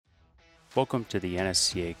Welcome to the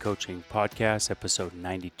NSCA Coaching Podcast, episode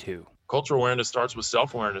 92. Cultural awareness starts with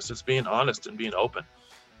self-awareness. It's being honest and being open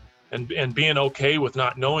and being okay with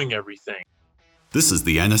not knowing everything. This is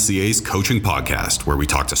the NSCA's Coaching Podcast, where we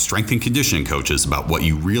talk to strength and conditioning coaches about what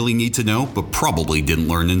you really need to know, but probably didn't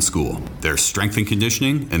learn in school. There's strength and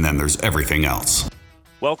conditioning, and then there's everything else.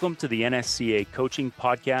 Welcome to the NSCA Coaching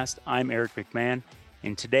Podcast. I'm Eric McMahon,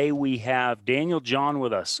 and today we have Daniel John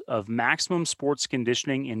with us of Maximum Sports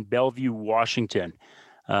Conditioning in Bellevue, Washington.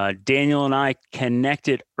 Daniel and I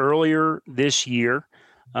connected earlier this year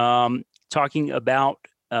talking about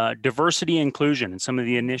diversity and inclusion and some of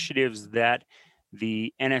the initiatives that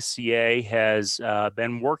the NSCA has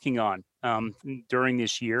been working on during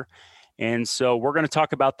this year. And so we're going to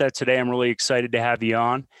talk about that today. I'm really excited to have you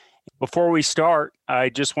on. Before we start, I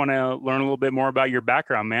just want to learn a little bit more about your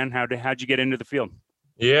background, man. How'd you get into the field?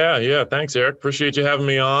 Yeah. Thanks, Eric. Appreciate you having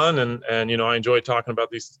me on. And I enjoy talking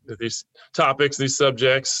about these topics, these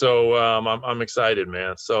subjects. So I'm excited,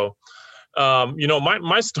 man. So,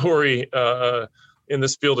 my story in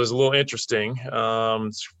this field is a little interesting.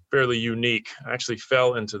 It's fairly unique. I actually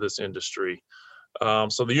fell into this industry.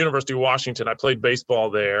 So the University of Washington, I played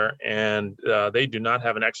baseball there, and they do not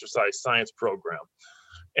have an exercise science program.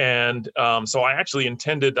 And so I actually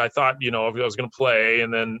I thought, if I was going to play,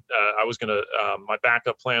 and then I was going to, my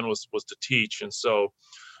backup plan was to teach. And so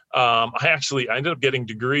I ended up getting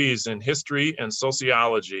degrees in history and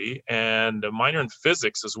sociology and a minor in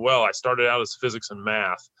physics as well. I started out as physics and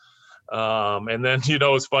math. And then,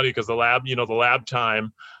 it's funny because the lab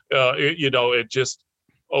time, it just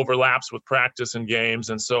overlaps with practice and games.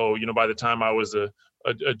 And so, by the time I was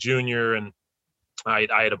a junior, and I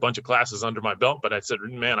had a bunch of classes under my belt, but I said,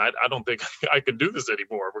 man, I don't think I could do this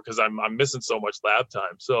anymore because I'm missing so much lab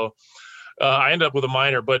time. So I ended up with a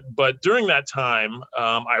minor, but during that time,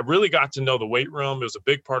 I really got to know the weight room. It was a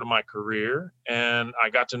big part of my career, and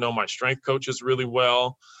I got to know my strength coaches really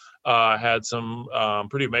well. I had some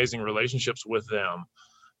pretty amazing relationships with them.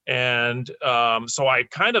 And so I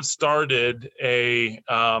kind of started a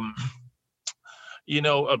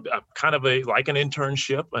kind of like an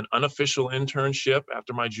internship, an unofficial internship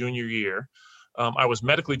after my junior year. I was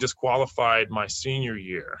medically disqualified my senior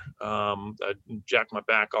year. I jacked my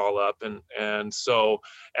back all up. And so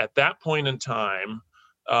at that point in time,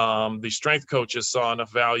 the strength coaches saw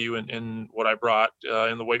enough value in what I brought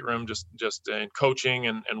in the weight room, just in coaching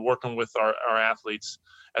and working with our athletes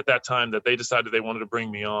at that time, that they decided they wanted to bring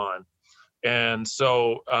me on. And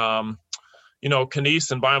so,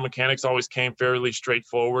 kinese and biomechanics always came fairly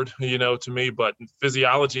straightforward, to me, but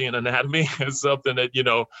physiology and anatomy is something that,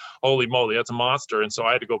 holy moly, that's a monster. And so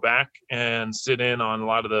I had to go back and sit in on a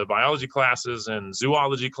lot of the biology classes and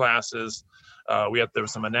zoology classes. There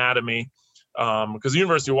was some anatomy, because the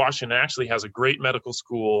University of Washington actually has a great medical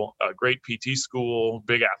school, a great PT school,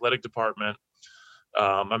 big athletic department.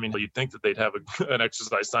 You'd think that they'd have an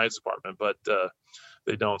exercise science department, but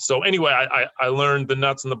they don't. So anyway, I learned the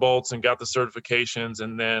nuts and the bolts and got the certifications,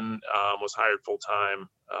 and then was hired full time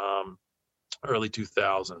early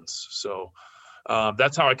 2000s. So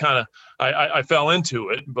that's how I fell into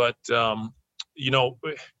it. But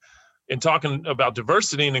in talking about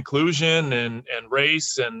diversity and inclusion and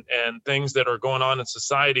race and things that are going on in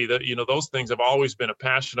society, that those things have always been a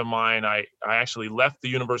passion of mine. I actually left the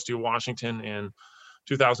University of Washington in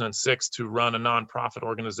 2006 to run a nonprofit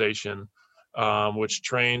organization, which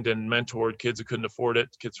trained and mentored kids who couldn't afford it,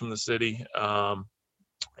 kids from the city.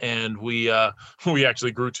 And we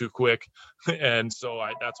actually grew too quick. And so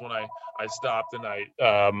that's when I stopped, and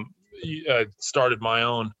I started my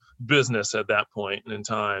own business at that point in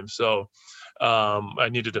time. So I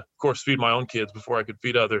needed to, of course, feed my own kids before I could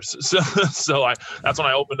feed others. So that's when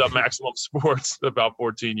I opened up Maximum Sports about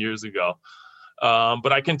 14 years ago.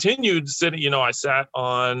 But I continued sitting, I sat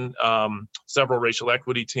on several racial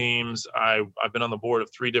equity teams. I've been on the board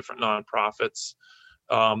of 3 different nonprofits.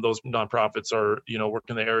 Those nonprofits are, work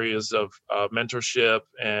in the areas of mentorship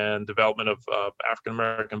and development of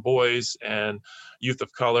African-American boys and youth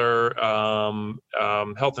of color,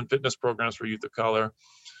 health and fitness programs for youth of color.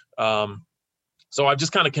 So I've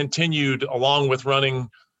just kind of continued along with running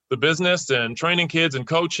the business and training kids and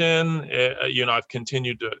coaching. I've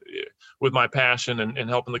continued with my passion and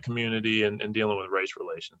helping the community and dealing with race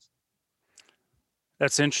relations.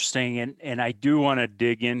 That's interesting. And I do want to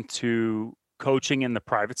dig into coaching in the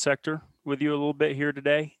private sector with you a little bit here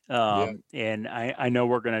today. And I know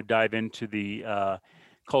we're going to dive into the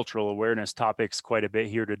cultural awareness topics quite a bit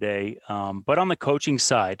here today. But on the coaching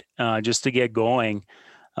side, just to get going,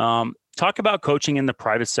 talk about coaching in the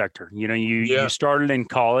private sector. You started in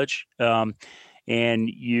college, and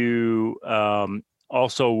you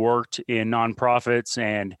also worked in nonprofits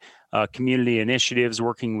and community initiatives,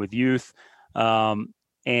 working with youth.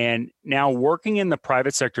 And now working in the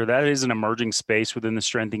private sector, that is an emerging space within the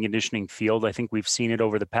strength and conditioning field. I think we've seen it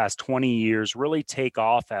over the past 20 years really take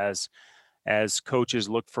off as coaches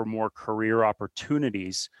look for more career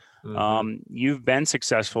opportunities. You've been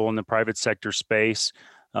successful in the private sector space.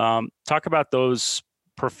 Talk about those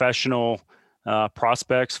professional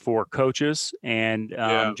prospects for coaches and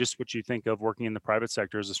just what you think of working in the private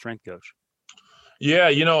sector as a strength coach. Yeah,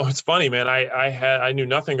 it's funny, man. I knew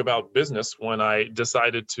nothing about business when I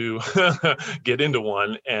decided to get into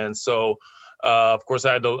one, and so of course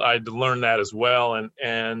I had to learn that as well.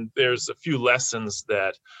 And there's a few lessons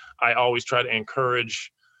that I always try to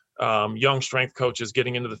encourage young strength coaches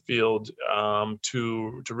getting into the field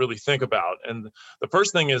to really think about. And the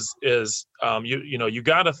first thing is you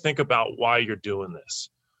got to think about why you're doing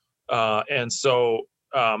this, and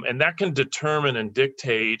that can determine and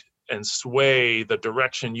dictate and sway the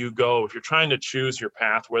direction you go if you're trying to choose your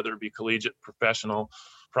path, whether it be collegiate, professional,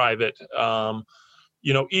 private.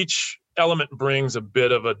 Each element brings a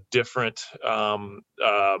bit of a different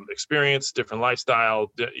experience, different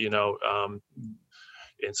lifestyle,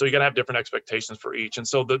 and so you got to have different expectations for each. And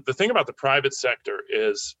so the thing about the private sector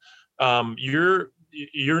is you're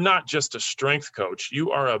not just a strength coach,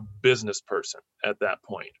 you are a business person at that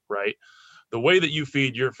point, right? The way that you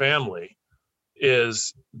feed your family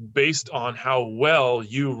is based on how well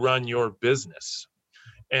you run your business.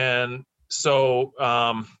 And so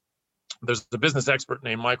there's the business expert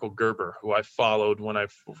named Michael Gerber, who I followed when I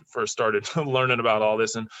first started learning about all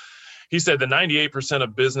this. And he said that 98%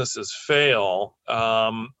 of businesses fail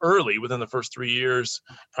early within the first 3 years,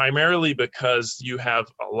 primarily because you have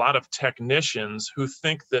a lot of technicians who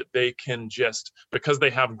think that they can just, because they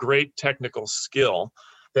have great technical skill,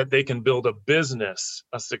 that they can build a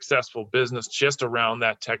successful business just around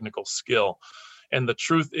that technical skill. And the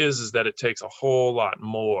truth is that it takes a whole lot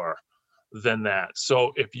more than that.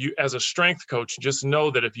 So if you, as a strength coach, just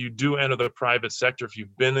know that if you do enter the private sector, if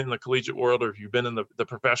you've been in the collegiate world, or if you've been in the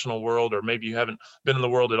professional world, or maybe you haven't been in the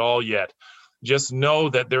world at all yet, just know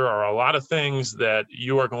that there are a lot of things that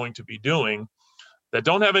you are going to be doing that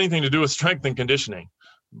don't have anything to do with strength and conditioning,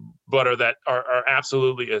 but are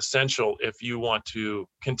absolutely essential if you want to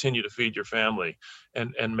continue to feed your family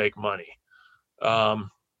and make money.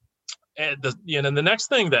 And the next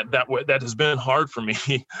thing that has been hard for me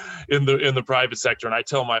in the private sector, and I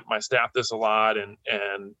tell my staff this a lot, and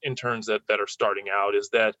interns that are starting out, is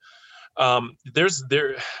that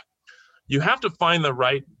you have to find the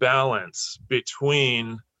right balance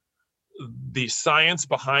between the science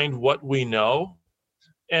behind what we know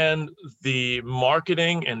and the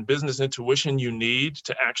marketing and business intuition you need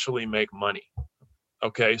to actually make money.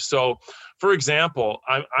 Okay, so for example,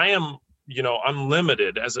 I'm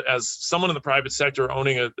limited as someone in the private sector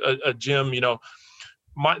owning a gym.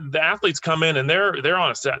 The athletes come in and they're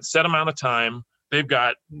on a set amount of time. They've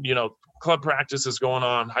got club practices going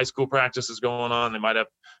on, high school practices going on. They might have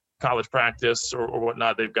college practice or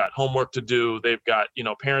whatnot. They've got homework to do. They've got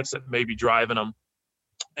parents that may be driving them,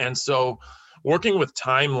 and so working with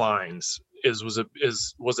timelines was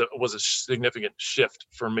a significant shift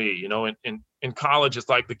for me. In college, it's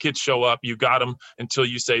like the kids show up, you got them until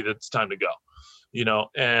you say that it's time to go.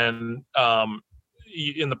 And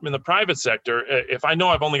in the private sector, if I know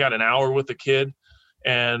I've only got an hour with the kid,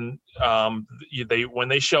 and when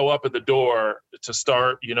they show up at the door to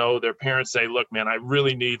start, their parents say, "Look, man, I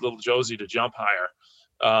really need little Josie to jump higher.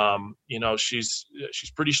 She's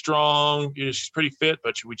pretty strong, she's pretty fit,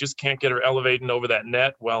 but we just can't get her elevating over that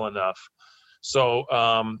net well enough. So,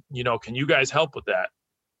 can you guys help with that?"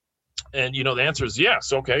 And, the answer is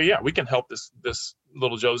yes. Okay. Yeah, we can help this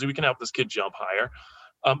little Josie. We can help this kid jump higher.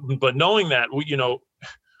 But knowing that,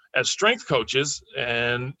 as strength coaches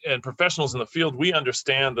and professionals in the field, we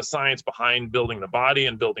understand the science behind building the body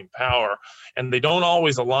and building power, and they don't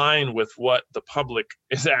always align with what the public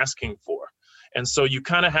is asking for. And so you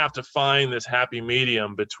kind of have to find this happy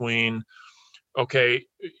medium between, okay,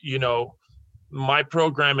 my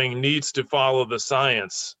programming needs to follow the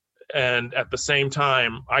science, and at the same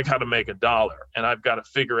time, I got to make $1, and I've got to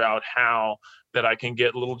figure out how that I can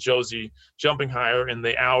get little Josie jumping higher in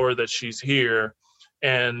the hour that she's here,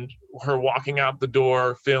 and her walking out the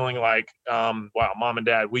door feeling like, wow, Mom and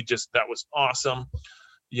Dad, that was awesome.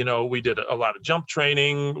 We did a lot of jump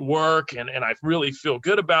training work, and I really feel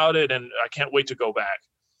good about it, and I can't wait to go back.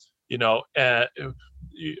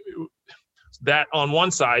 That on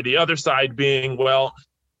one side, the other side being, well,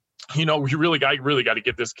 we really got to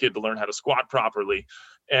get this kid to learn how to squat properly.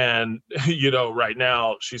 And, right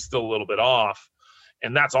now she's still a little bit off,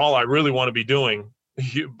 and that's all I really want to be doing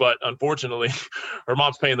but unfortunately her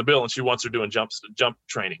mom's paying the bill and she wants her doing jump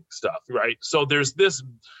training stuff, right? So there's this,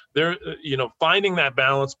 finding that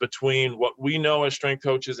balance between what we know as strength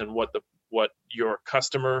coaches and what your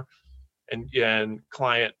customer and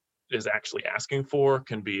client is actually asking for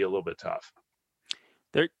can be a little bit tough.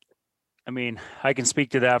 I can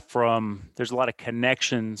speak to that there's a lot of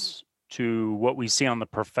connections to what we see on the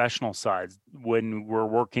professional side when we're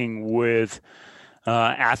working with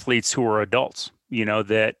athletes who are adults,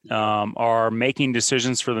 that are making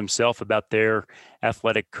decisions for themselves about their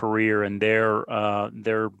athletic career and their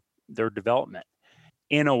development.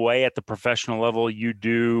 In a way, at the professional level, you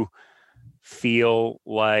do feel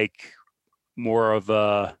like more of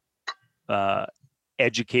a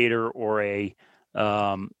educator or a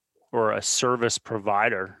service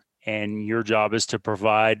provider, and your job is to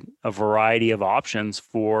provide a variety of options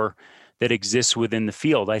that exists within the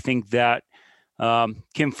field. I think that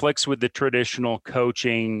conflicts with the traditional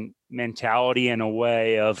coaching mentality in a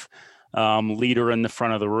way of leader in the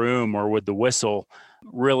front of the room or with the whistle,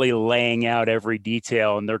 really laying out every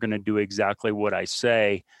detail, and they're going to do exactly what I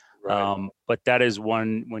say. Right. But that is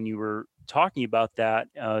when you were talking about that,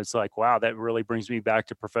 it's like, wow, that really brings me back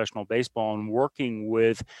to professional baseball and working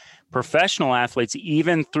with professional athletes,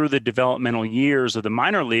 even through the developmental years of the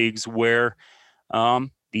minor leagues, where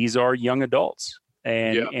these are young adults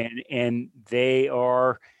and they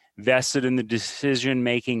are vested in the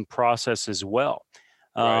decision-making process as well.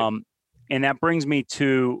 Right. And that brings me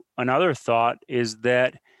to another thought, is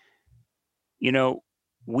that,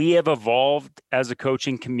 we have evolved as a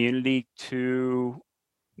coaching community to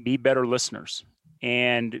be better listeners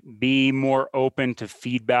and be more open to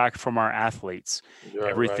feedback from our athletes.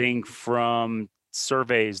 Everything from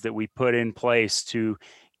surveys that we put in place to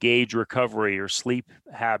gauge recovery or sleep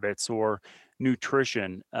habits or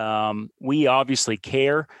nutrition. We obviously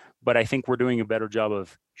care, but I think we're doing a better job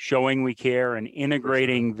of showing we care and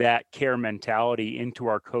integrating that care mentality into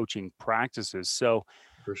our coaching practices. So,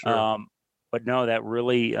 but no, that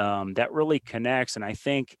really connects, and I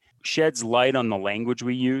think sheds light on the language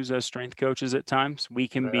we use as strength coaches at times. We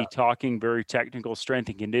can be talking very technical strength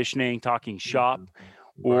and conditioning, talking shop,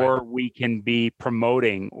 or we can be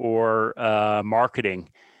promoting or marketing.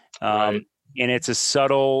 And it's a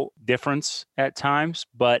subtle difference at times,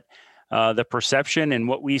 but the perception and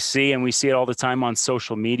what we see, and we see it all the time on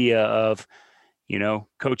social media of,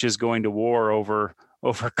 coaches going to war over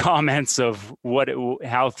comments of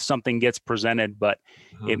how something gets presented, but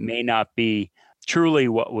it may not be truly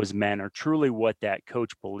what was meant or truly what that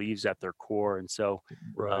coach believes at their core. And so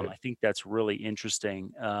I think that's really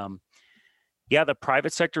interesting. The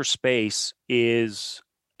private sector space is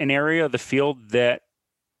an area of the field that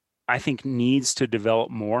I think needs to develop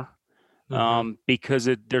more because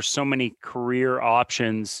there's so many career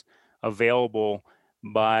options available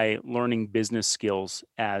by learning business skills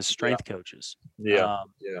as strength coaches.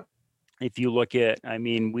 If you look at,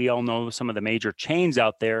 we all know some of the major chains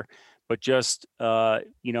out there, but just,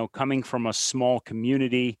 coming from a small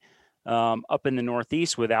community up in the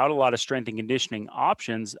Northeast without a lot of strength and conditioning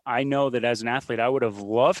options, I know that as an athlete, I would have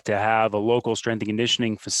loved to have a local strength and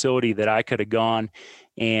conditioning facility that I could have gone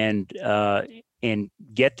and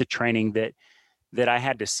get the training that I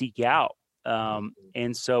had to seek out.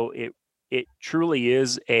 And so it truly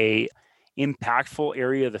is a impactful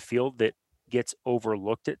area of the field that gets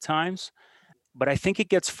overlooked at times. But I think it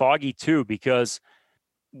gets foggy too, because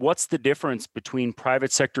what's the difference between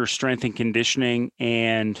private sector strength and conditioning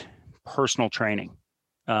and personal training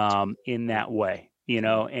in that way,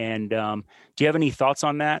 and do you have any thoughts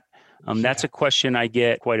on that? That's a question I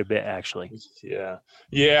get quite a bit, actually. Yeah.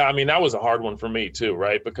 That was a hard one for me too,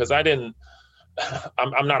 right? Because I'm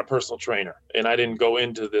not a personal trainer, and I didn't go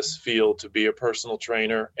into this field to be a personal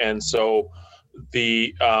trainer. And so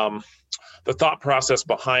the thought process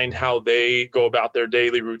behind how they go about their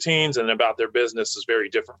daily routines and about their business is very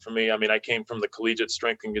different for me. I came from the collegiate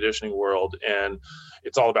strength and conditioning world, and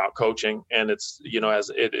it's all about coaching, and it's,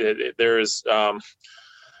 it's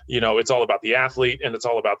all about the athlete, and it's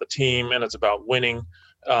all about the team, and it's about winning.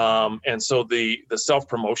 And so the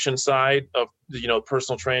self-promotion side of,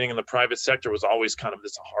 personal training in the private sector was always kind of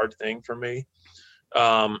this hard thing for me.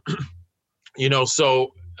 The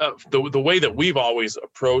way that we've always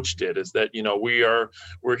approached it is that, we're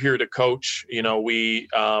here to coach,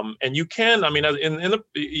 and you can,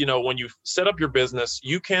 when you set up your business,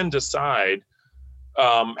 you can decide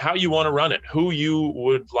how you want to run it, who you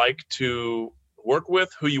would like to work with,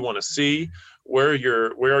 who you want to see, where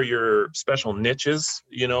are your special niches,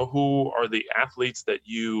 who are the athletes that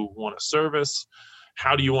you want to service,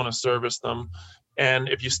 how do you want to service them? And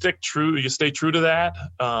if you stay true to that,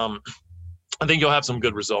 I think you'll have some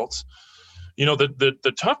good results.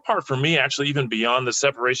 The tough part for me, actually, even beyond the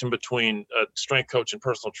separation between a strength coach and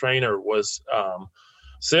personal trainer, was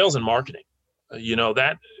sales and marketing.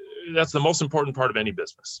 That's the most important part of any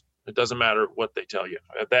business. It doesn't matter what they tell you.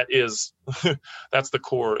 That's the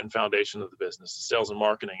core and foundation of the business, sales and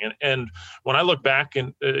marketing. And when I look back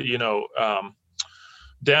and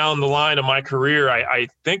down the line of my career, I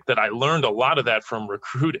think that I learned a lot of that from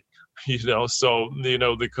recruiting.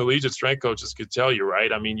 The collegiate strength coaches could tell you,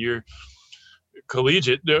 right? I mean, your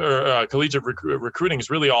collegiate recruiting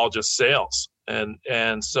is really all just sales,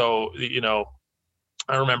 and so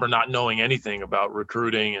I remember not knowing anything about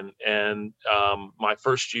recruiting, and my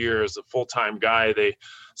first year as a full-time guy,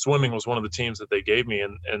 swimming was one of the teams that they gave me,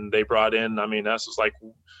 and they brought in, I mean, this was like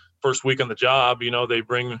first week on the job, they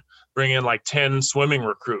bring in like 10 swimming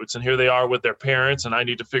recruits, and here they are with their parents, and I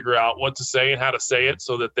need to figure out what to say and how to say it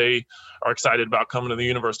so that they are excited about coming to the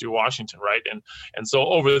University of Washington, right? And so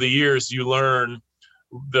over the years, you learn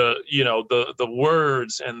the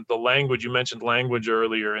words and the language. You mentioned language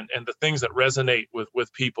earlier, and the things that resonate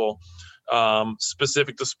with people,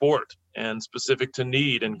 specific to sport and specific to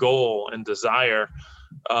need and goal and desire,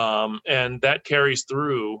 and that carries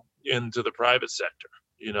through into the private sector.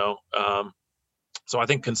 So I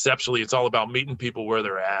think conceptually, it's all about meeting people where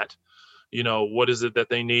they're at. What is it that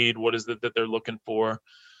they need? What is it that they're looking for?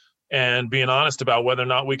 And being honest about whether or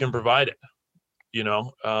not we can provide it.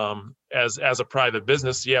 As a private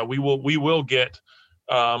business, we will get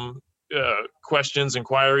questions,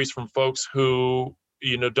 inquiries from folks who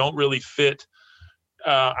don't really fit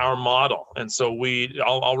our model, and so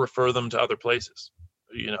I'll refer them to other places.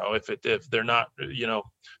 If they're not,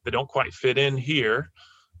 they don't quite fit in here,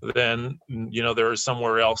 then there is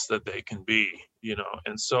somewhere else that they can be.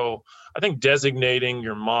 And so I think designating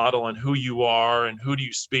your model and who you are and who do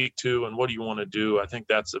you speak to and what do you want to do, I think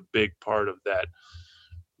that's a big part of that,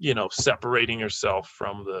 separating yourself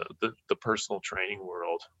from the personal training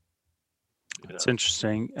world. It's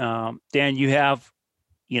interesting. Dan, you have,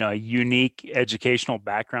 a unique educational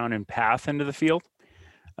background and path into the field.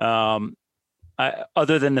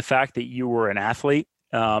 Other than the fact that you were an athlete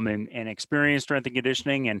and experienced strength and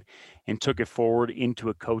conditioning and took it forward into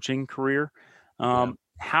a coaching career.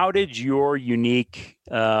 How did your unique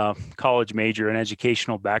college major and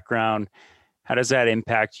educational background, how does that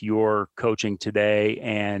impact your coaching today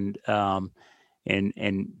and the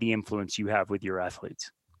influence you have with your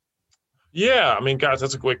athletes? Yeah, I mean, guys,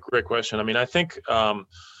 that's a great question. I mean, I think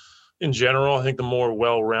in general, I think the more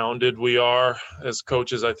well-rounded we are as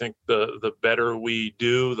coaches, I think the better we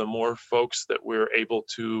do, the more folks that we're able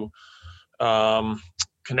to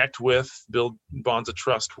connect with, build bonds of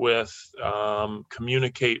trust with,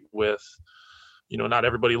 communicate with. Not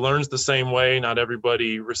everybody learns the same way. Not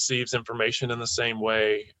everybody receives information in the same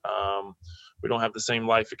way. We don't have the same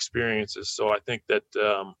life experiences. So I think that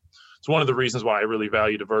it's one of the reasons why I really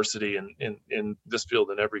value diversity in this field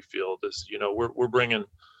and every field is, we're bringing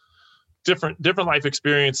different life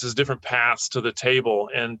experiences, different paths to the table,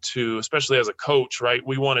 and to, especially as a coach, right,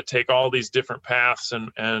 we want to take all these different paths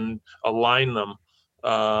and align them,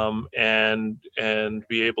 and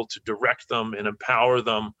be able to direct them and empower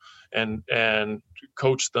them and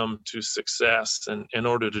coach them to success. And in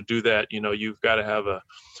order to do that, you've got to have a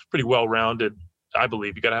pretty well-rounded, I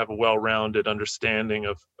believe you got to have a well-rounded understanding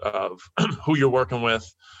of who you're working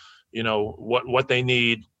with, what they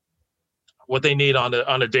need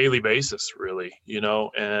on a daily basis, really,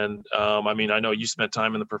 and I mean, I know you spent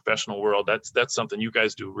time in the professional world. That's something you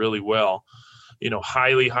guys do really well,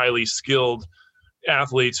 highly skilled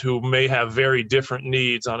athletes who may have very different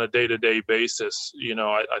needs on a day-to-day basis.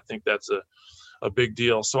 I think that's a big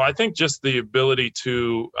deal. So I think just the ability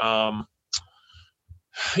to,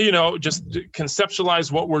 just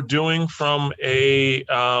conceptualize what we're doing from a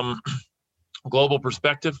global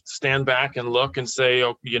perspective, stand back and look and say,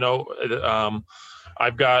 I've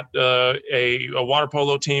got a water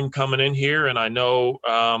polo team coming in here, and I know,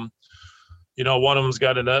 one of them's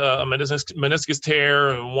got a meniscus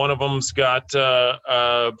tear, and one of them's got,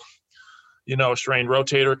 a strained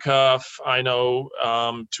rotator cuff. I know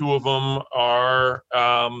two of them are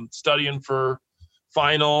studying for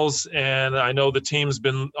finals, and I know the team's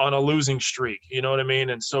been on a losing streak, you know what I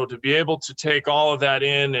mean? And so to be able to take all of that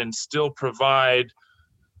in and still provide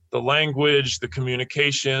the language, the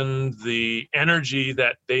communication, the energy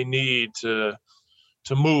that they need to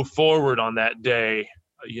move forward on that day,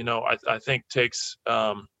 I think takes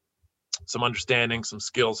some understanding, some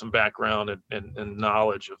skills, some background and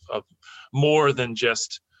knowledge of more than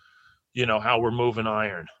just, how we're moving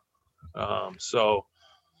iron. So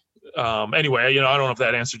Anyway, I don't know if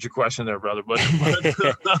that answered your question there, brother, but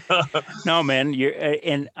No, man,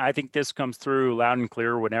 and I think this comes through loud and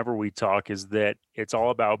clear whenever we talk, is that it's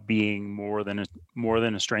all about being more than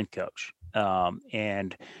a strength coach.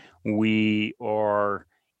 And we are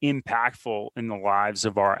impactful in the lives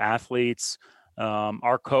of our athletes,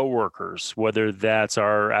 our coworkers, whether that's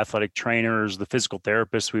our athletic trainers, the physical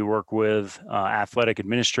therapists we work with, athletic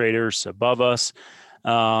administrators above us,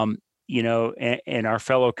 and our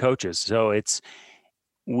fellow coaches. So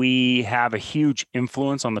we have a huge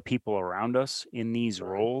influence on the people around us in these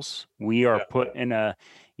roles. We are put in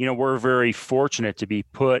we're very fortunate to be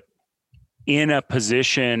put in a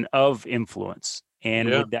position of influence. And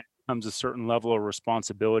with that comes a certain level of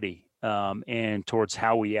responsibility, and towards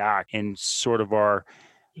how we act, and sort of our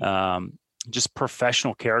just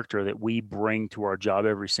professional character that we bring to our job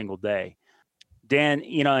every single day. Dan,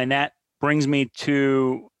 and that brings me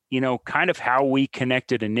to, kind of how we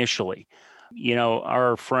connected initially.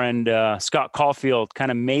 Our friend Scott Caulfield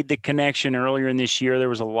kind of made the connection earlier in this year. There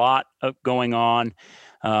was a lot going on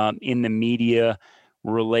in the media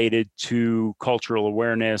related to cultural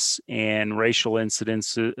awareness and racial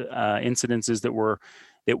incidences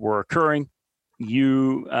that were occurring.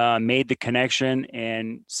 You made the connection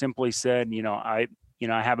and simply said, I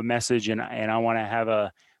have a message and I want to have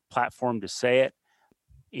a platform to say it.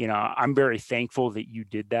 I'm very thankful that you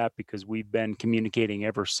did that, because we've been communicating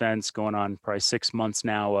ever since, going on probably 6 months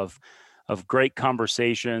now of great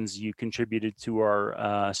conversations. You contributed to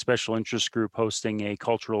our special interest group hosting a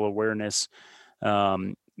cultural awareness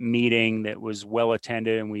meeting that was well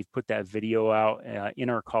attended, and we've put that video out in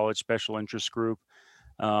our college special interest group.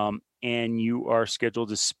 And you are scheduled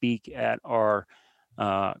to speak at our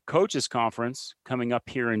coaches conference coming up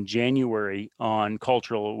here in January on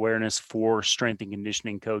cultural awareness for strength and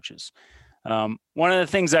conditioning coaches. One of the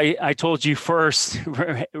things I told you first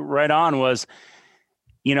right on was,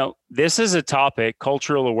 this is a topic,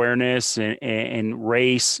 cultural awareness and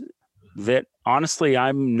race, that honestly,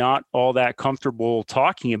 I'm not all that comfortable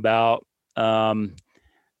talking about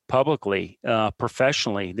publicly,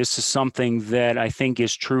 professionally. This is something that I think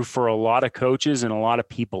is true for a lot of coaches and a lot of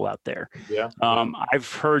people out there.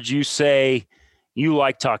 I've heard you say you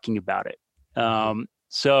like talking about it.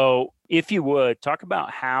 So if you would talk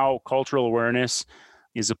about how cultural awareness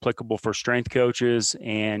is applicable for strength coaches,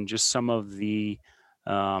 and just some of the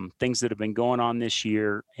things that have been going on this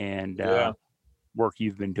year, and work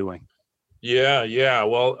you've been doing.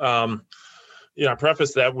 Well, I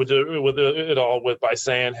preface that with by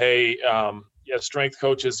saying, hey, strength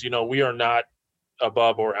coaches, we are not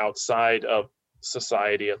above or outside of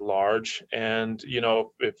society at large. And,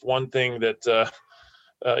 if one thing that,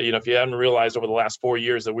 if you haven't realized over the last 4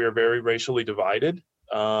 years that we are very racially divided,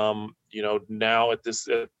 now at this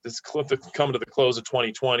come to the close of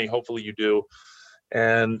 2020, hopefully you do.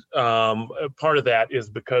 And part of that is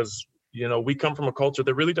because, we come from a culture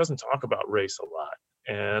that really doesn't talk about race a lot.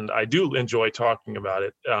 And I do enjoy talking about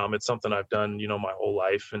it. It's something I've done, my whole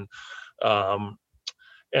life.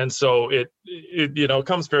 And so it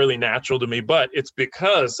comes fairly natural to me, but it's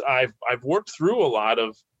because I've worked through a lot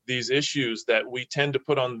of these issues that we tend to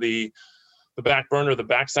put on the back burner, the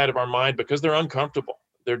backside of our mind, because they're uncomfortable.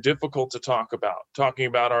 They're difficult to talk about, talking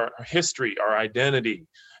about our history, our identity,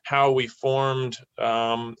 how we formed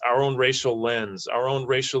our own racial lens, our own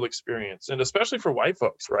racial experience, and especially for white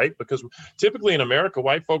folks, right? Because typically in America,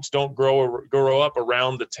 white folks don't grow up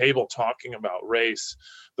around the table talking about race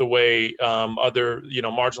the way other,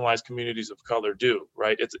 marginalized communities of color do,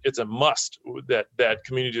 right? It's a must that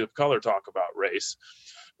communities of color talk about race.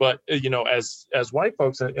 But as white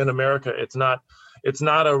folks in America, it's not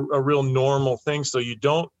a real normal thing. So you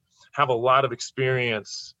don't have a lot of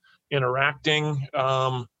experience interacting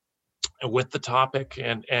with the topic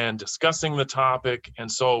and discussing the topic.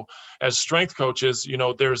 And so as strength coaches,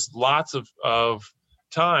 there's lots of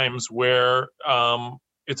times where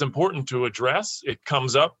it's important to address. It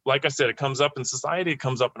comes up, like I said, it comes up in society, it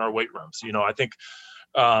comes up in our weight rooms. I think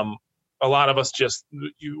a lot of us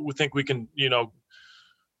you think we can,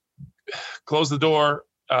 close the door,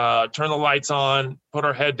 turn the lights on, put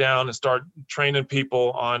our head down and start training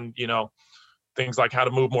people on, things like how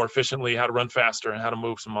to move more efficiently, how to run faster, and how to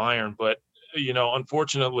move some iron. But,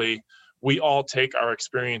 unfortunately, we all take our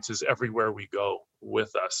experiences everywhere we go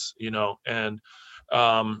with us, and,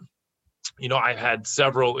 I had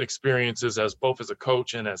several experiences as a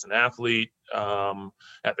coach and as an athlete,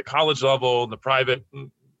 at the college level, in the private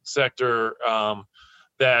sector,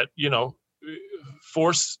 that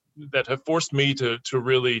have forced me to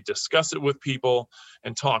really discuss it with people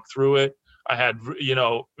and talk through it. I had,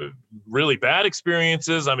 really bad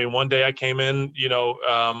experiences. I mean, one day I came in,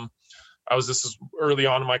 this is early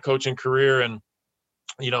on in my coaching career, and,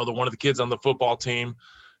 one of the kids on the football team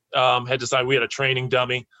had decided, we had a training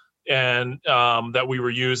dummy and that we were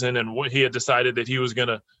using, and he had decided that he was going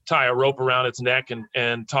to tie a rope around its neck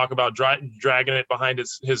and talk about dragging it behind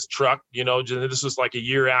his truck. This was like a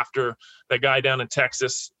year after that guy down in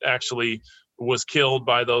Texas actually was killed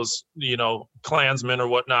by those, Klansmen or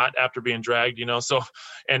whatnot after being dragged, so,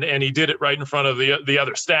 and he did it right in front of the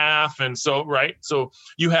other staff. And so, right. So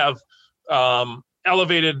you have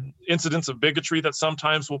elevated incidents of bigotry that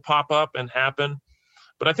sometimes will pop up and happen.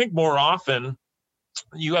 But I think more often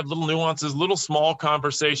you have little nuances, little small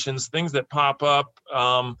conversations, things that pop up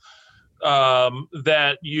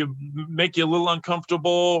that you make you a little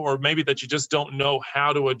uncomfortable, or maybe that you just don't know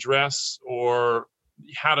how to address or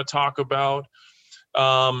how to talk about.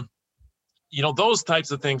 Those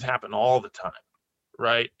types of things happen all the time,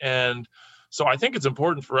 right? And so I think it's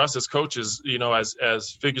important for us as coaches,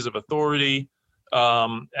 as figures of authority,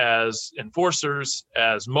 as enforcers,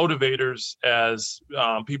 as motivators, as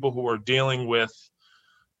people who are dealing with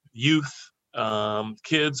youth,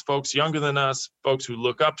 kids, folks younger than us, folks who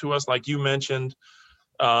look up to us, like you mentioned,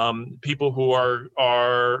 people who are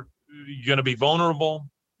going to be vulnerable,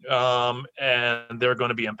 and they're going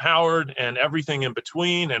to be empowered, and everything in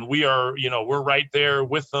between. And we are, we're right there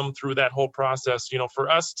with them through that whole process. For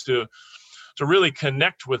us to really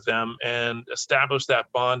connect with them and establish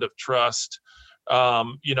that bond of trust,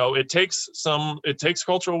 it takes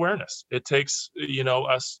cultural awareness. It takes,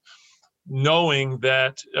 us knowing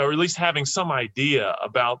that, or at least having some idea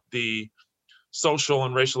about the social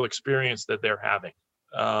and racial experience that they're having.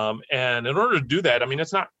 And in order to do that, I mean,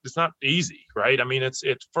 it's not easy, right? I mean, it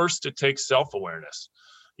takes self-awareness.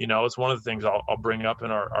 It's one of the things I'll bring up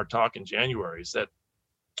in our talk in January, is that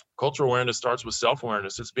cultural awareness starts with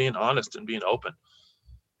self-awareness. It's being honest and being open,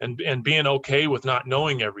 and being okay with not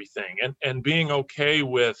knowing everything, and being okay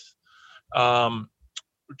with,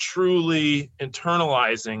 truly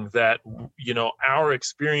internalizing that, our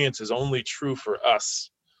experience is only true for us.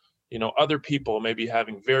 Other people may be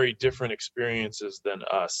having very different experiences than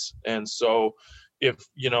us. And so if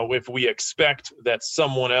we expect that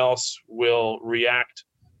someone else will react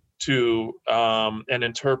to and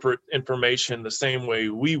interpret information the same way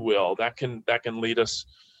we will, that can lead us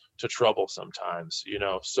to trouble sometimes.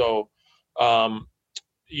 So I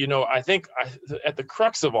think at the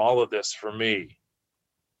crux of all of this for me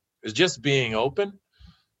is just being open,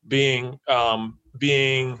 being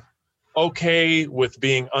okay with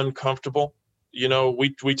being uncomfortable.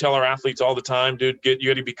 We tell our athletes all the time, dude, you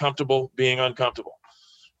got to be comfortable being uncomfortable,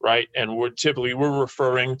 right? And we're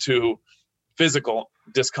referring to physical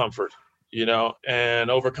discomfort,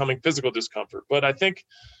 and overcoming physical discomfort. But I think,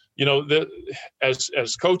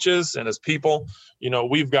 as coaches and as people,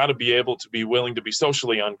 we've got to be able to be willing to be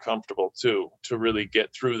socially uncomfortable too, to really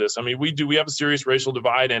get through this. I mean, we have a serious racial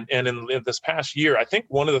divide. And in this past year, I think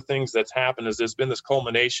one of the things that's happened is there's been this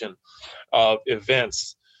culmination of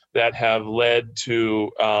events that have led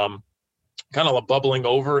to kind of a bubbling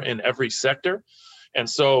over in every sector. And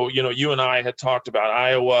so, you and I had talked about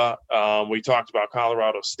Iowa, we talked about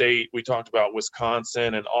Colorado State, we talked about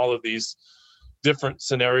Wisconsin, and all of these different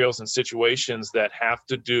scenarios and situations that have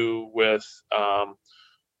to do with,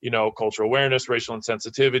 cultural awareness, racial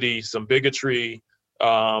insensitivity, some bigotry.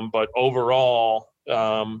 But overall,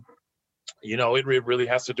 it really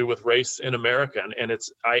has to do with race in America. And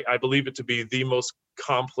I believe it to be the most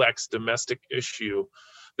complex domestic issue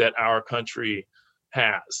that our country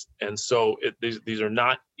has. And so these are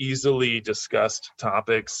not easily discussed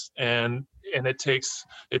topics, and it takes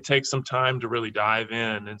some time to really dive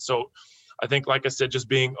in. And so I think, like I said, just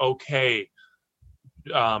being okay,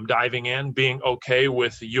 diving in, being okay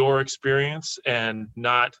with your experience, and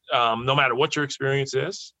not, no matter what your experience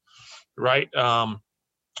is, right? I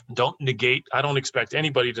don't expect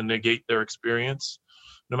anybody to negate their experience,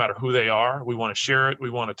 no matter who they are. We want to share it. We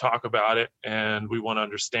want to talk about it, and we want to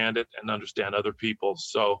understand it and understand other people.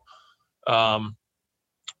 So,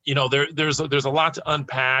 there's a lot to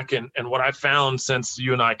unpack. And what I found since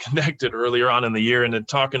you and I connected earlier on in the year, and then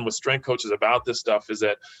talking with strength coaches about this stuff, is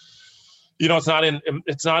that,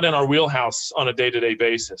 it's not in our wheelhouse on a day-to-day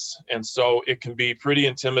basis. And so it can be pretty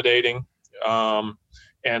intimidating.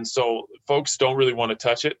 And so folks don't really want to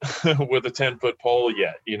touch it with a 10-foot pole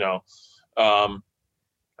yet,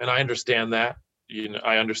 and I understand that.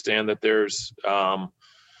 I understand that there's, people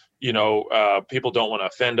don't want to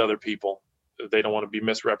offend other people. They don't want to be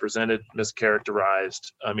misrepresented,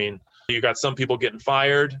 mischaracterized. I mean, You got some people getting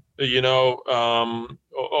fired, over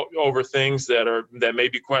things that may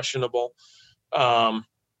be questionable.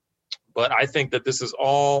 But I think that this is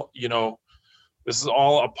all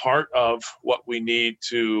a part of what we need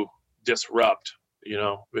to disrupt.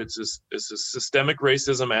 It's systemic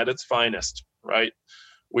racism at its finest, right?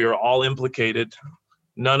 We are all implicated.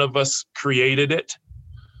 None of us created it.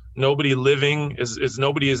 Nobody living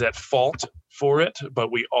nobody is at fault for it,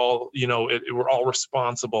 but we all, we're all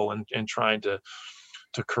responsible in trying to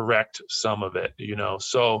correct some of it,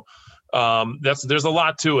 So there's a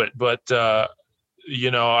lot to it, but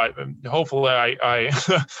hopefully I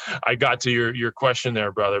I got to your question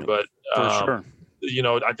there, brother. But For sure.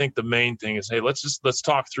 I think the main thing is, hey, let's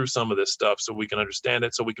talk through some of this stuff so we can understand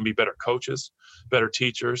it, so we can be better coaches, better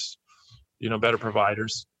teachers, better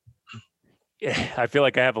providers. I feel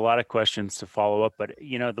like I have a lot of questions to follow up, but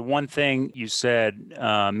the one thing you said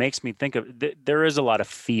makes me think of there is a lot of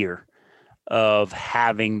fear of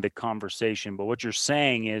having the conversation, but what you're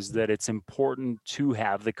saying is that it's important to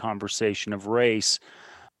have the conversation of race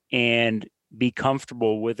and be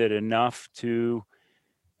comfortable with it enough to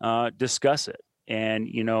discuss it. And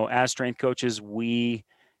as strength coaches, we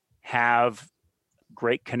have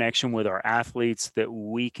great connection with our athletes, that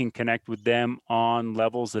we can connect with them on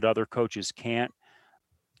levels that other coaches can't.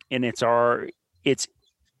 And it's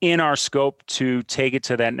in our scope to take it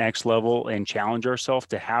to that next level and challenge ourselves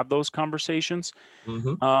to have those conversations.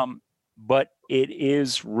 Mm-hmm. But it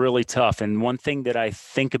is really tough. And one thing that I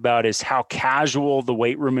think about is how casual the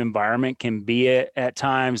weight room environment can be at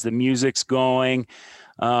times. The music's going,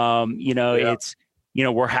 it's,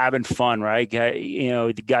 we're having fun, right?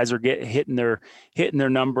 The guys are hitting their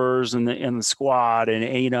numbers in the squad,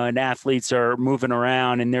 and athletes are moving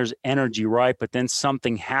around, and there's energy, right? But then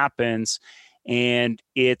something happens, and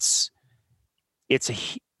it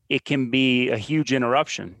can be a huge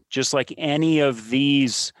interruption, just like any of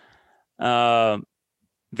these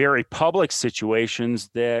very public situations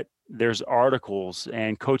that there's articles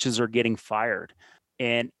and coaches are getting fired,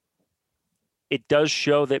 and it does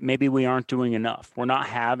show that maybe we aren't doing enough. We're not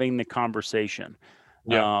having the conversation.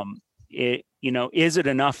 Yeah. Is it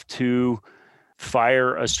enough to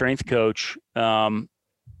fire a strength coach and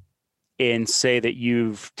say that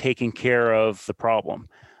you've taken care of the problem?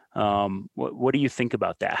 What do you think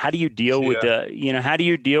about that? How do you deal with how do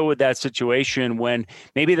you deal with that situation when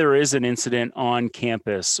maybe there is an incident on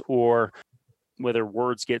campus, or whether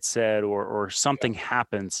words get said or something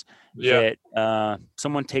happens that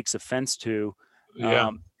someone takes offense to?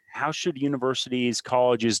 How should universities,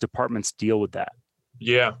 colleges, departments deal with that?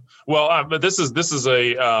 Yeah. Well, but this is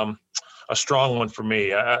a strong one for me.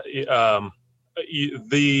 The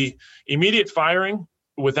immediate firing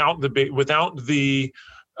without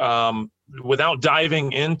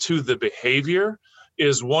diving into the behavior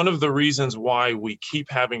is one of the reasons why we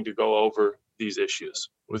keep having to go over these issues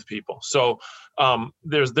with people. So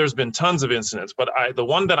there's been tons of incidents, but the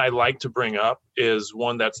one that I like to bring up is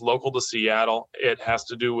one that's local to Seattle. It has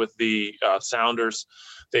to do with the Sounders.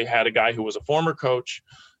 They had a guy who was a former coach.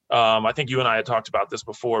 I think you and I had talked about this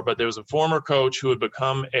before, but there was a former coach who had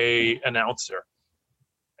become an announcer.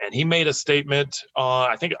 And he made a statement,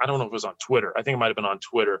 I don't know if it was on Twitter. I think it might have been on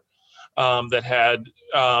Twitter, that had,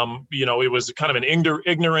 it was kind of an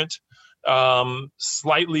ignorant,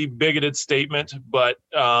 slightly bigoted statement, but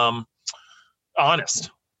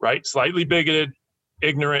honest, right? Slightly bigoted,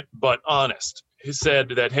 ignorant, but honest. He said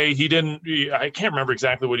that, hey, I can't remember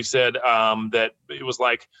exactly what he said, that it was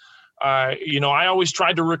like, I always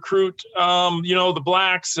tried to recruit, the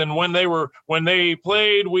blacks, and when they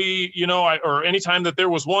played, or anytime that there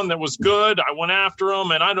was one that was good, I went after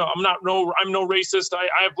them, and I'm no racist. I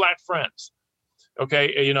have black friends.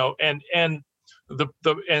 Okay.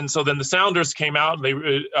 And so then the Sounders came out,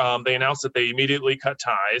 and they announced that they immediately cut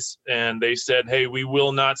ties, and they said, hey, we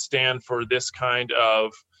will not stand for this kind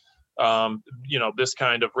of this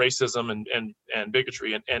kind of racism and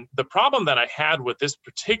bigotry. And the problem that I had with this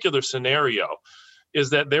particular scenario is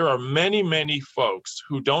that there are many, many folks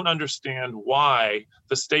who don't understand why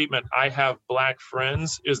the statement, I have black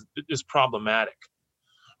friends, is problematic,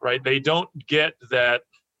 right? They don't get that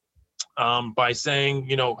by saying,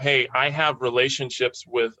 hey, I have relationships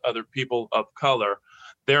with other people of color,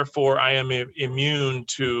 therefore I am immune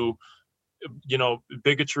to,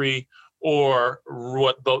 bigotry, or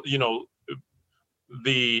what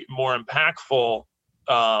the more impactful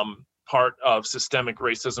part of systemic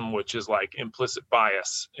racism, which is like implicit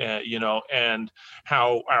bias, and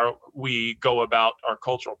how we go about our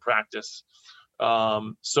cultural practice.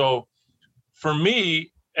 So for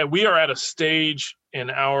me, we are at a stage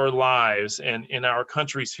in our lives and in our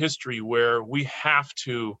country's history where we have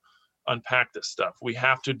to unpack this stuff. We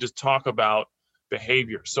have to just talk about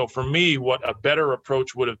behavior. So for me, what a better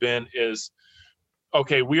approach would have been is,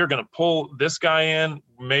 okay, we are going to pull this guy in.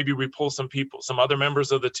 Maybe we pull some people, some other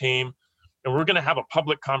members of the team, and we're going to have a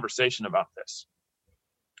public conversation about this.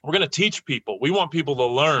 We're going to teach people. We want people to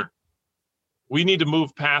learn. We need to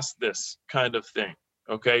move past this kind of thing.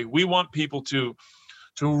 Okay. We want people to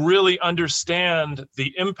really understand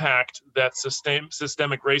the impact that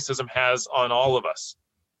systemic racism has on all of us,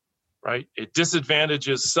 right? It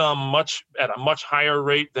disadvantages some at a much higher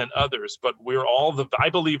rate than others, but I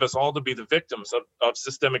believe us all to be the victims of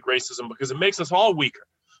systemic racism, because it makes us all weaker.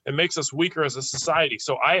 It makes us weaker as a society.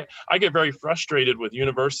 So I get very frustrated with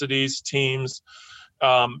universities, teams,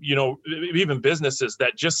 even businesses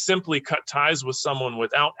that just simply cut ties with someone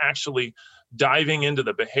without actually diving into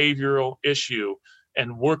the behavioral issue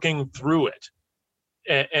and working through it.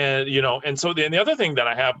 And so the other thing that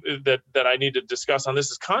I have that I need to discuss on this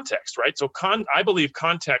is context, right? So I believe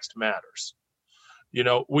context matters.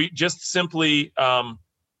 We just simply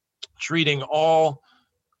treating all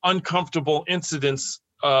uncomfortable incidents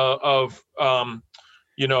of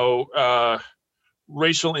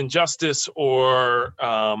racial injustice or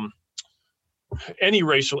any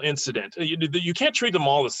racial incident. You can't treat them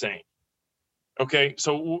all the same. Okay,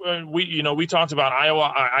 so we talked about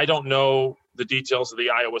Iowa. I don't know the details of the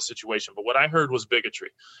Iowa situation, but what I heard was bigotry,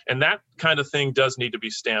 and that kind of thing does need to be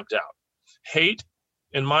stamped out. Hate,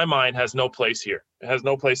 in my mind, has no place here. It has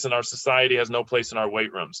no place in our society. Has no place in our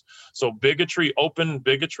weight rooms. So bigotry, open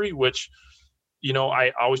bigotry, which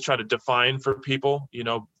I always try to define for people.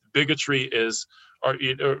 Bigotry is our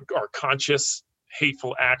conscious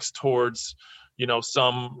hateful acts towards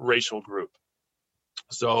some racial group.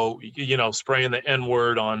 So, spraying the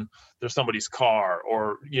N-word on somebody's car,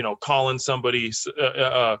 or, calling somebody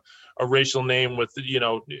a racial name with,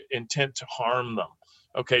 intent to harm them.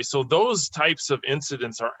 Okay, so those types of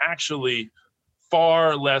incidents are actually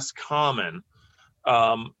far less common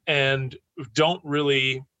and don't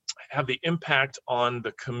really have the impact on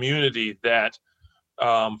the community that,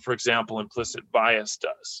 for example, implicit bias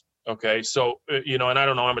does. Okay, so and I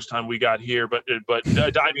don't know how much time we got here, but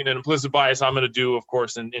diving in implicit bias, I'm going to do, of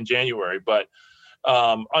course, in January. But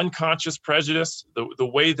unconscious prejudice, the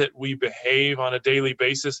way that we behave on a daily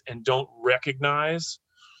basis and don't recognize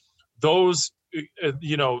those,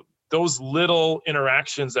 those little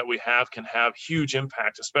interactions that we have can have huge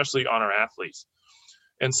impact, especially on our athletes.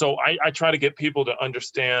 And so I try to get people to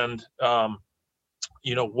understand,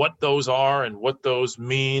 what those are and what those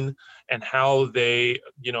mean, and how they,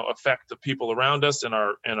 affect the people around us and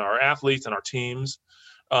our athletes and our teams,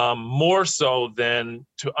 more so than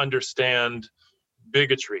to understand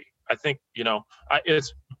bigotry. I think,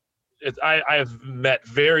 I have met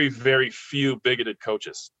very, very few bigoted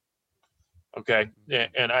coaches. Okay.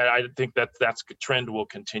 And I think that's a trend will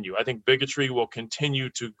continue. I think bigotry will continue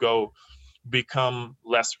to become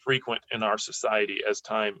less frequent in our society as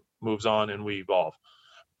time moves on and we evolve.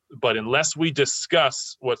 But unless we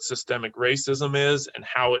discuss what systemic racism is and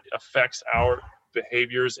how it affects our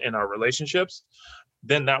behaviors and our relationships,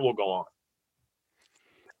 then that will go on.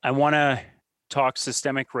 I want to talk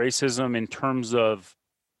systemic racism in terms of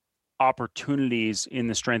opportunities in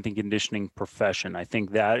the strength and conditioning profession. I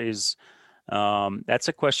think that is that's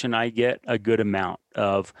a question I get a good amount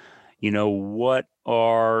of. What's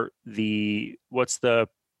the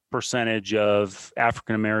percentage of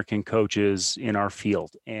African American coaches in our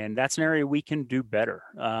field? And that's an area we can do better.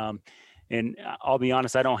 And I'll be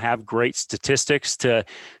honest, I don't have great statistics to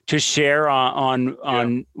share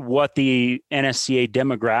on what the NSCA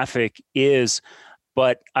demographic is,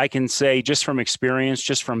 but I can say just from experience,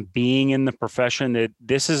 just from being in the profession, that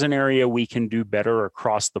this is an area we can do better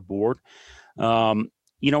across the board.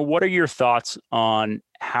 What are your thoughts on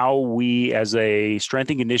how we as a strength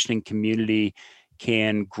and conditioning community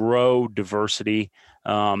can grow diversity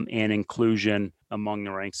and inclusion among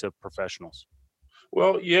the ranks of professionals?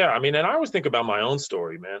 Well, yeah, and I always think about my own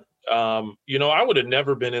story, man. I would have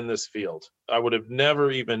never been in this field. I would have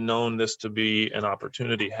never even known this to be an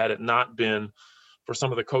opportunity had it not been for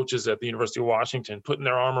some of the coaches at the University of Washington putting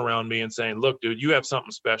their arm around me and saying, look, dude, you have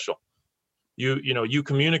something special. You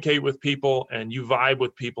communicate with people and you vibe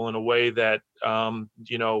with people in a way that,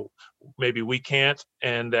 maybe we can't,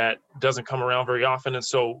 and that doesn't come around very often. And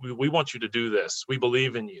so we want you to do this. We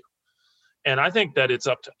believe in you. And I think that it's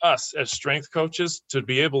up to us as strength coaches to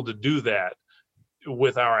be able to do that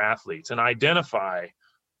with our athletes and identify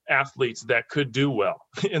athletes that could do well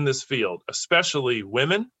in this field, especially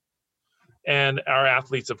women and our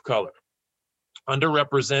athletes of color,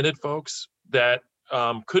 underrepresented folks that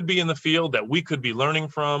could be in the field, that we could be learning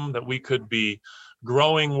from, that we could be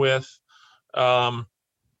growing with,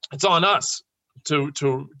 it's on us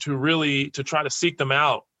to really to try to seek them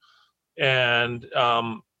out and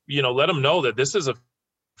let them know that this is a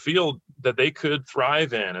field that they could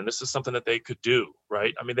thrive in, and this is something that they could do,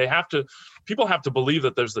 right? I mean, people have to believe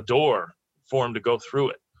that there's the door for them to go through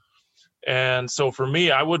it. And so for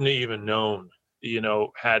me, I wouldn't have even known,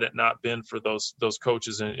 had it not been for those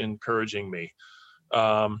coaches encouraging me.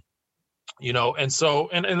 And so,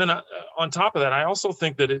 and then on top of that, I also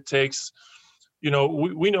think that it takes, we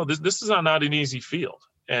know this is not an easy field,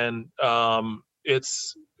 and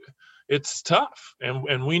it's tough,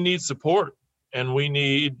 and we need support, and we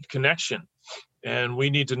need connection, and we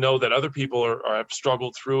need to know that other people have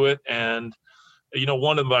struggled through it. And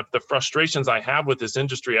one of the frustrations I have with this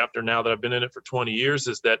industry after now that I've been in it for 20 years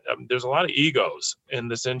is that there's a lot of egos in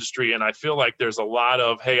this industry. And I feel like there's a lot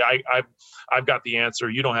of, hey, I've got the answer.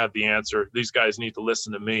 You don't have the answer. These guys need to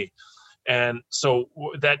listen to me. And so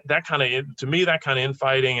that kind of, to me, that kind of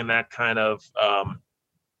infighting and that kind of,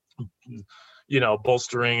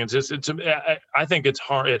 bolstering, and just, I think it's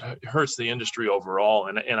hard. It hurts the industry overall.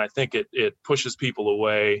 And I think it pushes people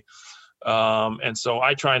away. And so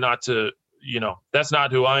I try not to, that's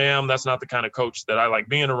not who I am. That's not the kind of coach that I like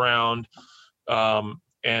being around. And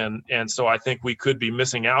so I think we could be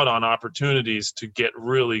missing out on opportunities to get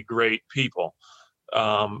really great people,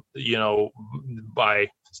 by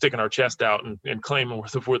sticking our chest out and claiming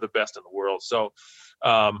we're the best in the world. So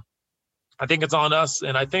I think it's on us.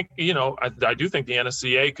 And I think, I do think the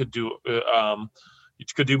NSCA could do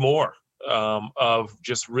more of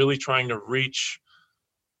just really trying to reach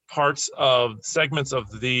segments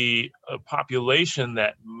of the population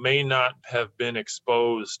that may not have been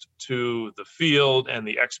exposed to the field and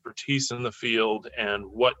the expertise in the field and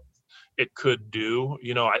what it could do.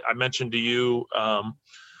 I mentioned to you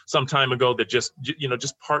some time ago that just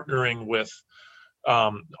partnering with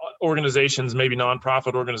organizations, maybe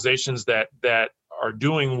nonprofit organizations that are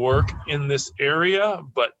doing work in this area,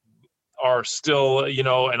 but are still,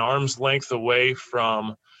 an arm's length away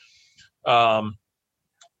from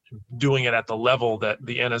doing it at the level that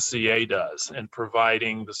the NSCA does, and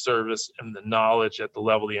providing the service and the knowledge at the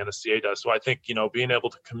level the NSCA does. So I think, being able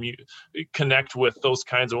to connect with those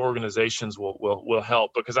kinds of organizations will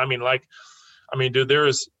help, because I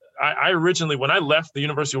originally, when I left the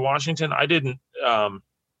University of Washington, I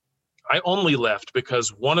only left because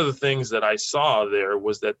one of the things that I saw there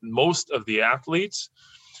was that most of the athletes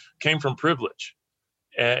came from privilege,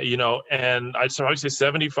 and I would say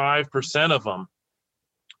 75% of them,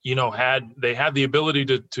 had the ability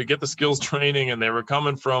to get the skills training, and they were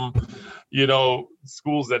coming from,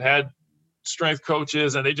 schools that had strength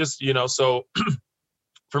coaches, and they just, so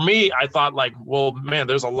for me, I thought like, well, man,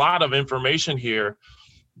 there's a lot of information here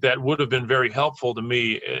that would have been very helpful to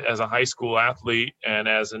me as a high school athlete and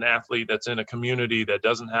as an athlete that's in a community that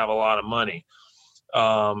doesn't have a lot of money,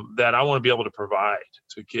 that I want to be able to provide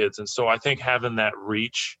to kids. And so I think having that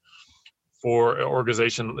reach for an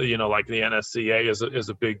organization, like the NSCA is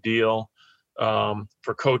a big deal.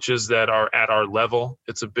 For coaches that are at our level,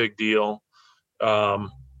 it's a big deal. And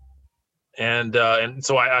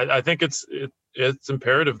so I think it's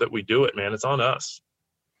imperative that we do it, man. It's on us.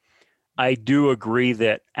 I do agree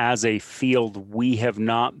that as a field, we have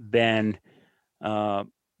not been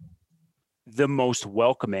the most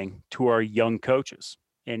welcoming to our young coaches.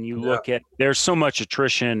 And you look at, there's so much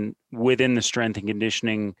attrition within the strength and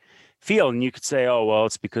conditioning field, and you could say, oh, well,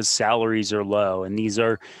 it's because salaries are low and these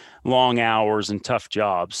are long hours and tough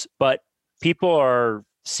jobs. But people are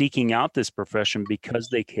seeking out this profession because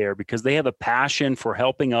they care, because they have a passion for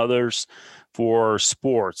helping others, for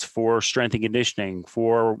sports, for strength and conditioning,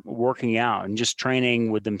 for working out and just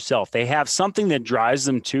training with themselves. They have something that drives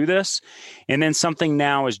them to this, and then something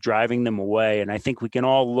now is driving them away. And I think we can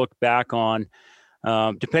all look back on,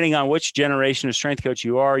 depending on which generation of strength coach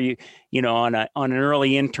you are, on an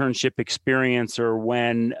early internship experience, or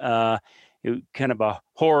when kind of a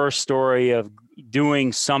horror story of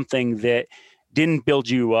doing something that didn't build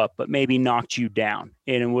you up, but maybe knocked you down.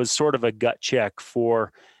 And it was sort of a gut check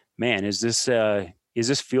for, man, is this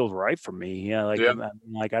field right for me? I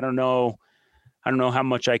don't know how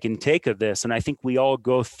much I can take of this. And I think we all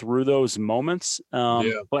go through those moments.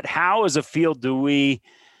 But how as a field do we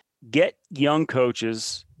get young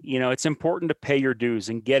coaches? It's important to pay your dues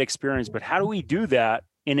and get experience, but how do we do that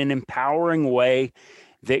in an empowering way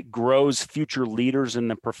that grows future leaders in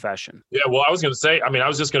the profession? Yeah, well, I was going to say, I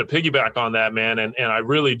was just going to piggyback on that, man. And I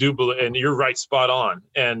really do believe, and you're right, spot on.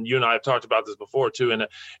 And you and I have talked about this before too. And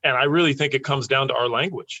I really think it comes down to our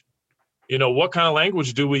language. what kind of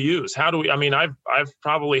language do we use? How do we, I've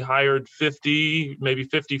probably hired 50, maybe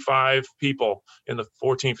 55 people in the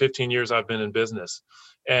 14, 15 years I've been in business.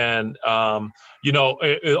 And, all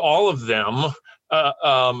of them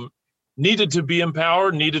needed to be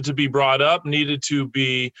empowered, needed to be brought up, needed to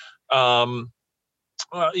be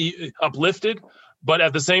uplifted, but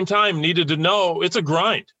at the same time needed to know it's a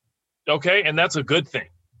grind. Okay. And that's a good thing.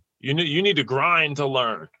 You need to grind to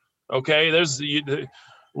learn. Okay.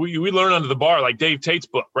 We learn under the bar, like Dave Tate's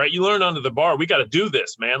book, right? You learn under the bar. We got to do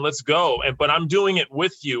this, man. Let's go. But I'm doing it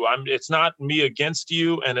with you. It's not me against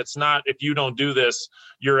you. And it's not, if you don't do this,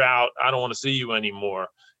 you're out. I don't want to see you anymore.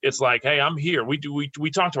 It's like, hey, I'm here. We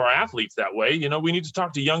talk to our athletes that way. We need to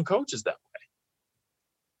talk to young coaches that way.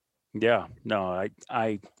 Yeah, no,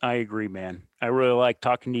 I agree, man. I really like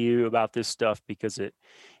talking to you about this stuff because it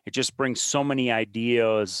just brings so many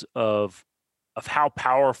ideas of how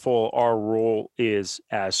powerful our role is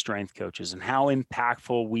as strength coaches and how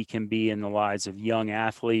impactful we can be in the lives of young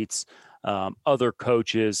athletes, other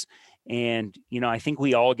coaches. And, I think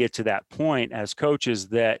we all get to that point as coaches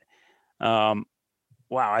that,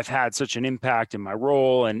 wow, I've had such an impact in my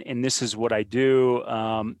role and this is what I do.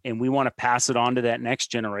 And we want to pass it on to that next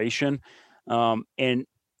generation. And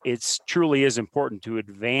it truly is important to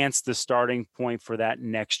advance the starting point for that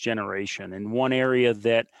next generation. And one area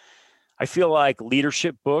that I feel like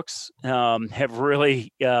leadership books have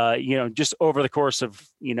really, just over the course of,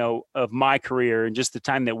 of my career and just the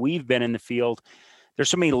time that we've been in the field, there's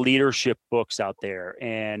so many leadership books out there.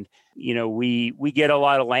 And, we get a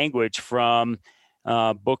lot of language from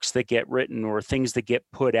books that get written or things that get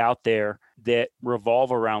put out there that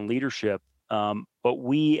revolve around leadership. But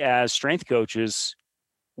we as strength coaches,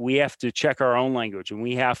 we have to check our own language and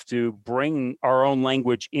we have to bring our own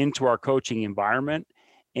language into our coaching environment.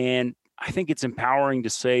 And I think it's empowering to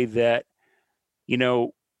say that, you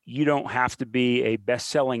don't have to be a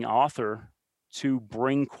best-selling author to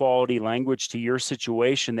bring quality language to your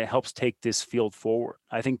situation that helps take this field forward.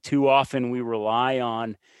 I think too often we rely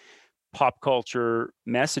on pop culture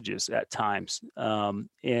messages at times,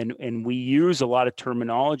 and we use a lot of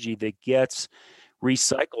terminology that gets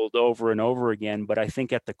recycled over and over again. But I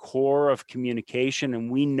think at the core of communication,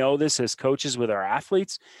 and we know this as coaches with our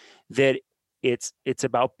athletes, that it's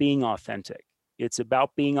about being authentic. It's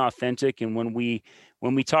about being authentic. And when we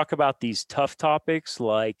talk about these tough topics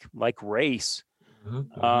like race,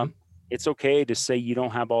 it's okay to say you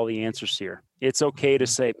don't have all the answers here. It's okay to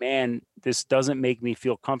say, man, this doesn't make me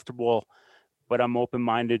feel comfortable, but I'm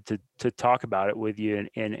open-minded to talk about it with you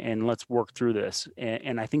and let's work through this.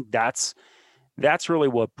 And I think that's really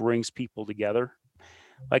what brings people together.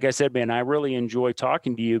 Like I said, man, I really enjoy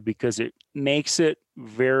talking to you because it makes it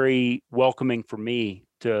very welcoming for me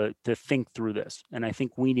to think through this. And I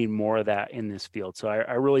think we need more of that in this field. So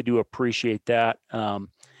I really do appreciate that.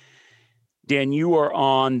 Dan, you are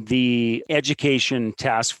on the education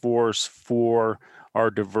task force for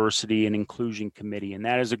our diversity and inclusion committee. And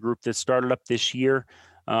that is a group that started up this year,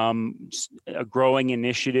 a growing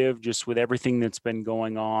initiative just with everything that's been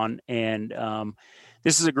going on. And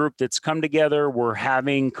this is a group that's come together. We're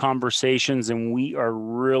having conversations and we are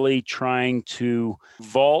really trying to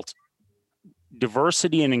vault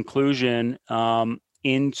diversity and inclusion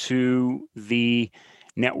into the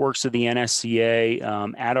networks of the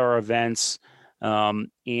NSCA at our events. And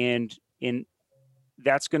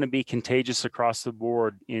that's going to be contagious across the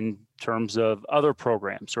board in terms of other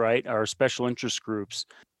programs, right? Our special interest groups.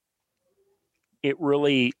 It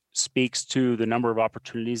really speaks to the number of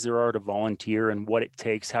opportunities there are to volunteer and what it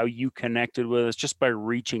takes, how you connected with us just by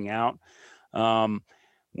reaching out.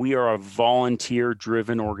 We are a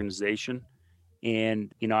volunteer-driven organization.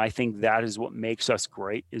 And, I think that is what makes us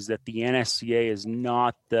great, is that the NSCA is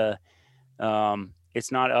not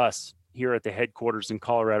it's not us here at the headquarters in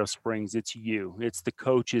Colorado Springs. It's you. It's the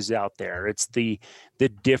coaches out there. It's the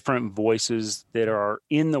different voices that are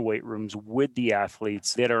in the weight rooms with the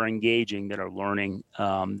athletes that are engaging, that are learning,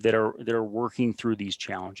 that are working through these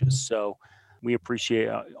challenges. So we appreciate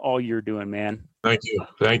all you're doing, man. Thank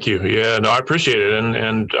you. Yeah, no, I appreciate it.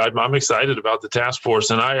 And I'm excited about the task force.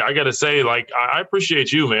 And I got to say, I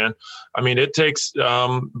appreciate you, man. It takes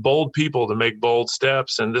bold people to make bold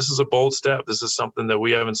steps. And this is a bold step. This is something that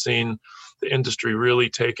we haven't seen the industry really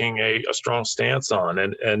taking a strong stance on.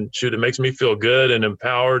 And shoot, it makes me feel good and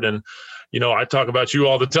empowered. And, I talk about you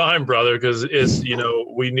all the time, brother, because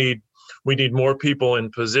we need more people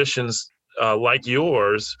in positions like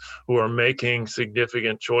yours who are making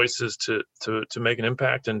significant choices to make an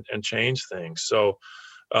impact and change things. So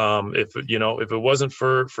if it wasn't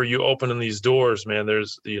for you opening these doors, man,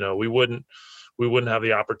 we wouldn't we wouldn't have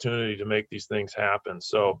the opportunity to make these things happen.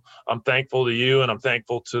 So I'm thankful to you, and I'm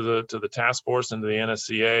thankful to the task force and to the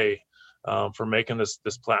NSCA for making this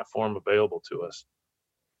platform available to us.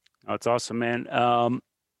 That's awesome, man.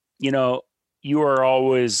 You are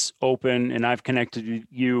always open, and I've connected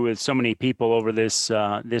you with so many people over this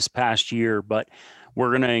past year, but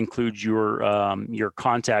we're going to include your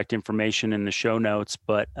contact information in the show notes.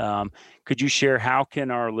 But could you share, how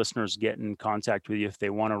can our listeners get in contact with you if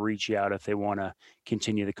they want to reach out, if they want to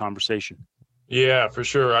continue the conversation? Yeah, for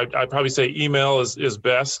sure. I'd probably say email is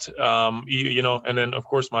best. And then of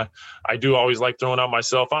course I do always like throwing out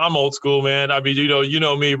myself. I'm old school, man. I mean, you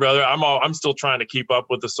know me, brother. I'm still trying to keep up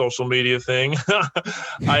with the social media thing.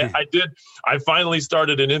 I finally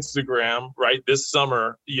started an Instagram right this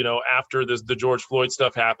summer, after the George Floyd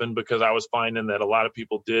stuff happened, because I was finding that a lot of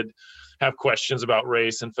people did have questions about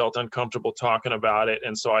race and felt uncomfortable talking about it.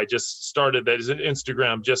 And so I just started that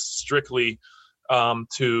Instagram just strictly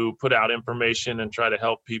to put out information and try to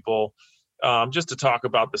help people, just to talk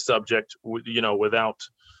about the subject, without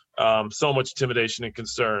so much intimidation and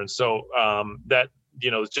concern. So that,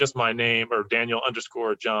 it's just my name, or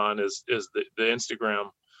Daniel_John is the Instagram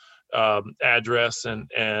address,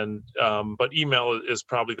 and but email is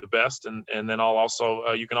probably the best. And then I'll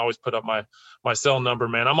also, you can always put up my cell number,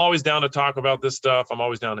 man. I'm always down to talk about this stuff. I'm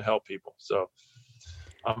always down to help people. So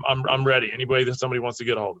I'm ready. Anybody that somebody wants to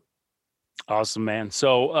get a hold of. Awesome, man.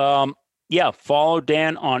 So, follow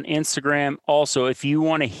Dan on Instagram. Also, if you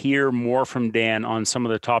want to hear more from Dan on some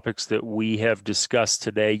of the topics that we have discussed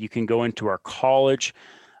today, you can go into our college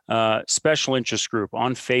special interest group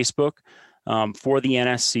on Facebook for the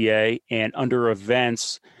NSCA, and under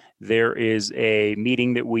events, there is a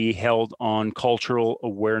meeting that we held on cultural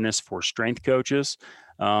awareness for strength coaches.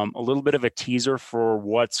 A little bit of a teaser for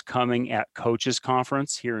what's coming at Coaches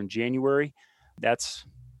Conference here in January. That's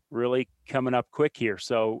really coming up quick here.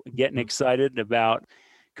 So getting excited about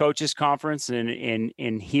Coaches Conference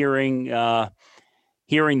and hearing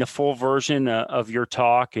the full version of your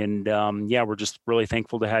talk. And we're just really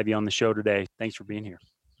thankful to have you on the show today. Thanks for being here.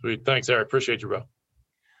 Sweet. Thanks, Eric. Appreciate you, bro.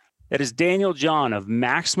 That is Daniel John of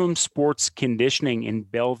Maximum Sports Conditioning in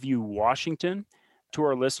Bellevue, Washington. To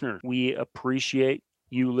our listeners, we appreciate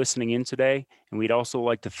you listening in today. And we'd also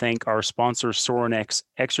like to thank our sponsor, Sorinex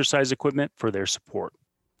Exercise Equipment, for their support.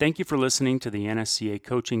 Thank you for listening to the NSCA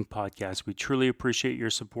Coaching Podcast. We truly appreciate your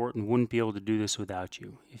support and wouldn't be able to do this without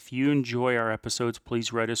you. If you enjoy our episodes,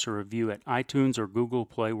 please write us a review at iTunes or Google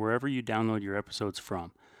Play, wherever you download your episodes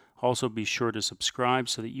from. Also, be sure to subscribe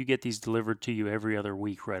so that you get these delivered to you every other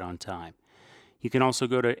week right on time. You can also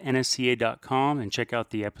go to nsca.com and check out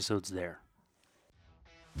the episodes there.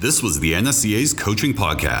 This was the NSCA's Coaching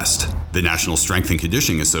Podcast. The National Strength and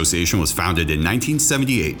Conditioning Association was founded in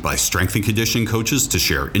 1978 by strength and conditioning coaches to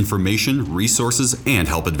share information, resources, and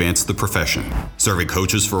help advance the profession. Serving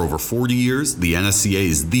coaches for over 40 years, the NSCA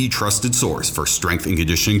is the trusted source for strength and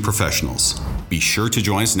conditioning professionals. Be sure to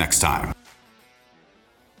join us next time.